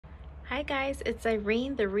Hi guys, it's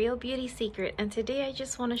Irene, the Real Beauty Secret, and today I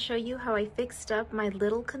just want to show you how I fixed up my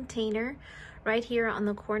little container right here on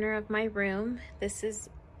the corner of my room. This is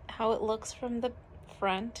how it looks from the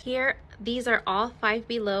front. Here, these are all Five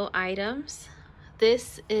Below items.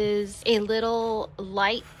 This is a little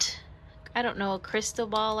light, I don't know, a crystal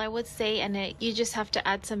ball I would say, and you just have to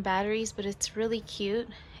add some batteries, but it's really cute.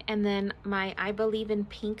 And then my I Believe in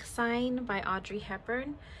Pink sign by Audrey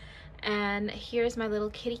Hepburn. And here's my little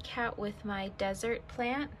kitty cat with my desert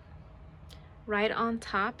plant right on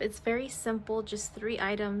top. It's very simple, just 3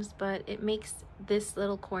 items, but it makes this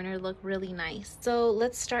little corner look really nice. So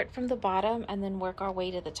let's start from the bottom and then work our way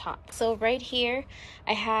to the top. So right here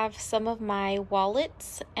I have some of my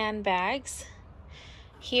wallets and bags.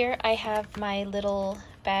 Here I have my little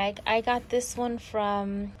bag. I got this one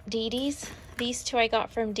from Dee Dee's. These 2 I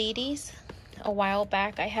got from Dee Dee's a while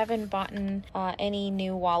back. I haven't bought any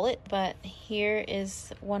new wallet, but here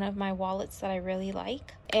is one of my wallets that I really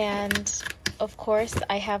like. And of course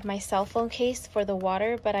I have my cell phone case for the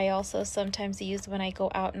water, but I also sometimes use when I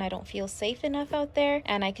go out and I don't feel safe enough out there,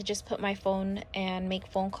 and I could just put my phone and make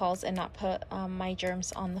phone calls and not put my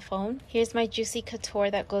germs on the phone. Here's my Juicy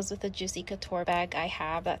Couture that goes with the Juicy Couture bag I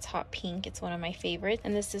have. That's hot pink. It's one of my favorites,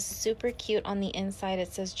 and this is super cute. On the inside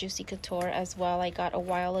it says Juicy Couture as well. I got a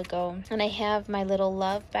while ago. And I have my little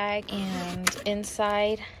love bag, and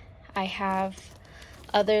inside I have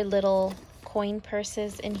other little coin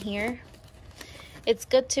purses in here. It's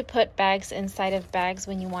good to put bags inside of bags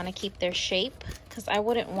when you want to keep their shape, because I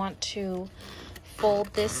wouldn't want to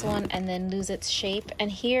fold this one and then lose its shape.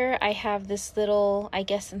 And here I have this little, I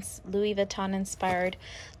guess it's Louis Vuitton inspired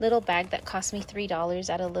little bag that cost me $3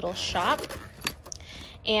 at a little shop.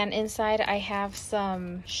 And inside I have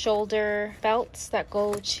some shoulder belts that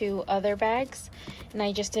go to other bags, and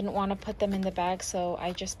I just didn't want to put them in the bag, so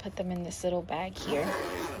I just put them in this little bag here.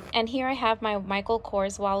 And here I have my Michael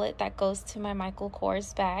Kors wallet that goes to my Michael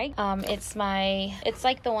Kors bag. It's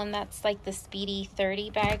like the one that's like the Speedy 30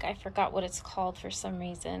 bag. I forgot what it's called for some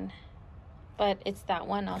reason, but it's that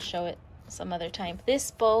one. I'll show it some other time.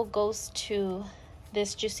 This bow goes to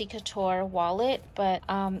this Juicy Couture wallet, but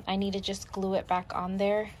I need to just glue it back on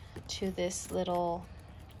there to this little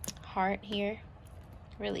heart here.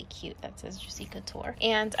 Really cute. That says Juicy Couture.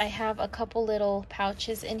 And I have a couple little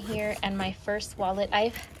pouches in here, and my first wallet,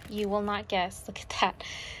 you will not guess, look at that.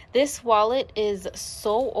 This wallet is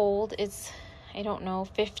so old. It's, I don't know,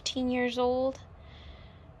 15 years old,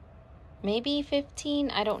 maybe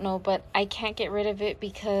 15, I don't know, but I can't get rid of it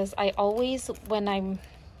because I always, when I'm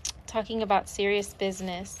talking about serious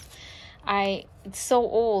business, it's so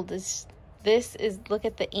old. This is, look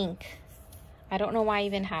at the ink. I don't know why I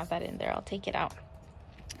even have that in there. I'll take it out.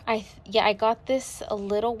 I got this a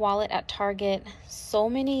little wallet at Target so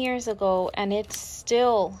many years ago, and it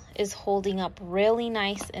still is holding up really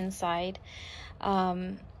nice inside.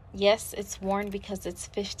 Yes, it's worn because it's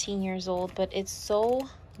 15 years old, but it's so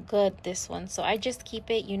good, this one. So I just keep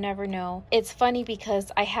it. You never know. It's funny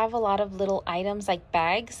because I have a lot of little items like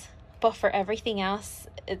bags, but for everything else,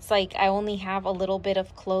 it's like I only have a little bit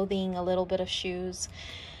of clothing, a little bit of shoes.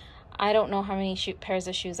 I don't know how many pairs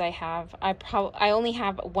of shoes I have. I only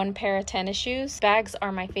have 1 pair of tennis shoes. Bags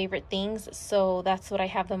are my favorite things, so that's what I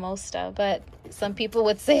have the most of. But some people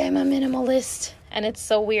would say I'm a minimalist, and it's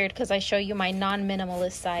so weird because I show you my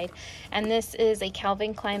non-minimalist side. And this is a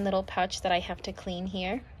Calvin Klein little pouch that I have to clean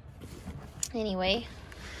here. Anyway,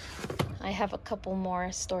 I have a couple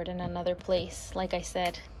more stored in another place. Like I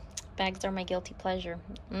said, bags are my guilty pleasure.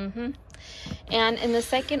 And in the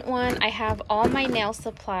second one, I have all my nail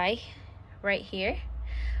supply right here.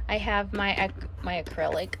 I have my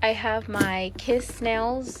acrylic. I have my Kiss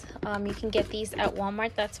nails. You can get these at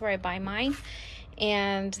Walmart. That's where I buy mine.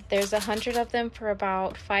 And there's 100 of them for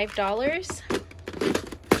about $5.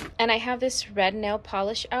 And I have this red nail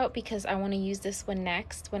polish out because I want to use this one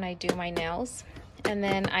next when I do my nails. And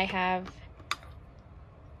then I have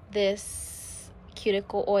this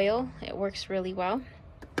cuticle oil. It works really well.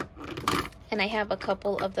 And I have a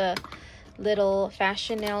couple of the little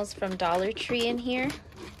fashion nails from Dollar Tree in here.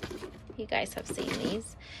 You guys have seen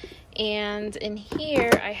these. And in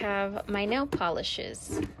here I have my nail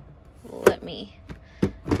polishes.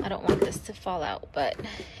 I don't want this to fall out, but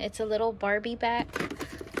it's a little Barbie bag.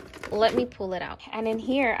 Let me pull it out. And in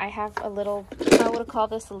here I have a little, I would call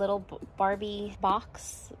this a little Barbie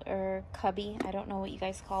box or cubby. I don't know what you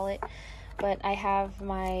guys call it, but I have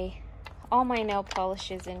all my nail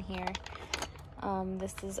polishes in here.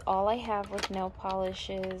 This is all I have with nail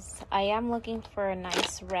polishes. I am looking for a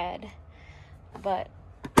nice red, but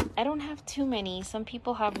I don't have too many. Some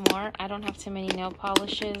people have more. I don't have too many nail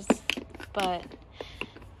polishes, but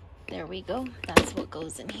There we go. That's what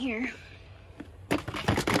goes in here.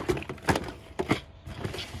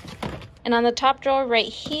 And on the top drawer right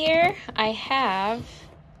here, I have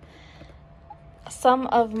some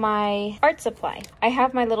of my art supply. I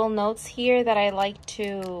have my little notes here that I like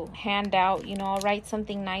to hand out. You know, I'll write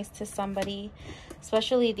something nice to somebody,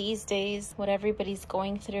 especially these days, what everybody's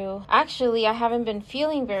going through. Actually, I haven't been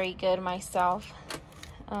feeling very good myself.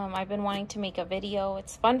 I've been wanting to make a video.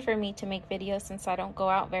 It's fun for me to make videos since I don't go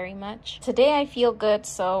out very much. Today I feel good,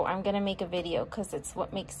 so I'm gonna make a video because it's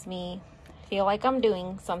what makes me feel like I'm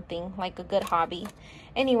doing something, like a good hobby.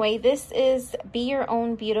 Anyway, this is Be Your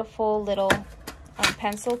Own Beautiful little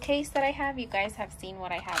pencil case that I have. You guys have seen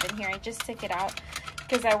what I have in here. I just took it out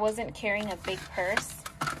because I wasn't carrying a big purse.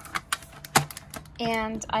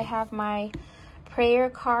 And I have my prayer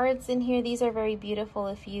cards in here. These are very beautiful.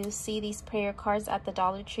 If you see these prayer cards at the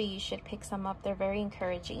Dollar Tree, you should pick some up. They're very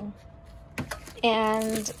encouraging.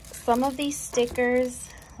 And some of these stickers,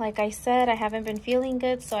 like I said, I haven't been feeling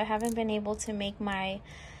good, so I haven't been able to make my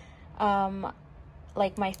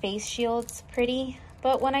like my face shields pretty,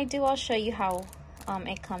 but when I do, I'll show you how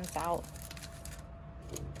it comes out.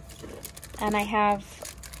 And I have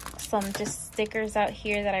some just stickers out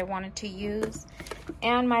here that I wanted to use,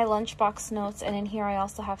 and my lunchbox notes. And in here I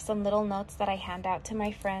also have some little notes that I hand out to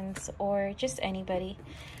my friends or just anybody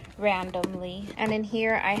randomly. And in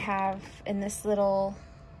here I have, in this little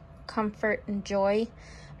comfort and joy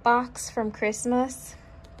box from Christmas,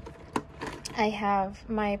 I have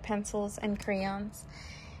my pencils and crayons.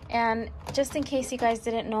 And just in case you guys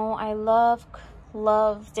didn't know, I love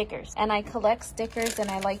stickers, and I collect stickers, and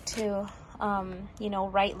I like to you know,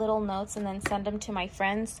 write little notes and then send them to my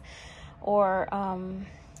friends, or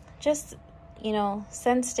just, you know,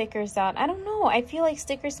 send stickers out. I don't know, I feel like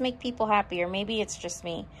stickers make people happy, or maybe it's just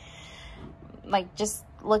me. Like, just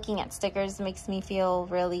looking at stickers makes me feel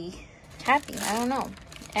really happy. I don't know.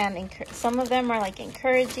 And some of them are like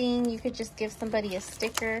encouraging. You could just give somebody a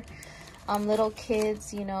sticker. Little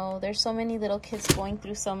kids, you know, there's so many little kids going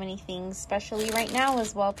through so many things, especially right now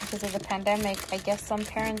as well because of the pandemic. I guess some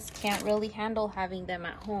parents can't really handle having them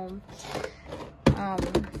at home.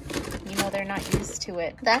 You know, they're not used to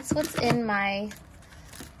it. That's what's in my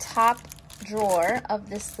top drawer of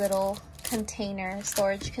this little container,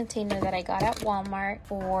 storage container that I got at Walmart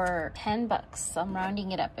for 10 bucks. I'm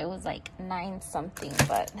rounding it up. It was like 9 something,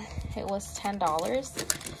 but it was $10.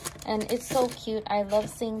 And it's so cute. I love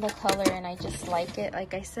seeing the color, and I just like it.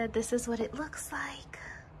 Like I said, this is what it looks like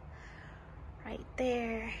right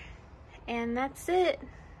there. And that's it.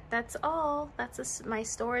 That's all. That's my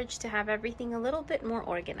storage to have everything a little bit more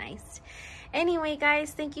organized. Anyway,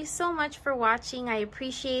 guys, thank you so much for watching. I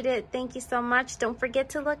appreciate it. Thank you so much. Don't forget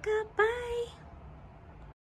to look up. Bye.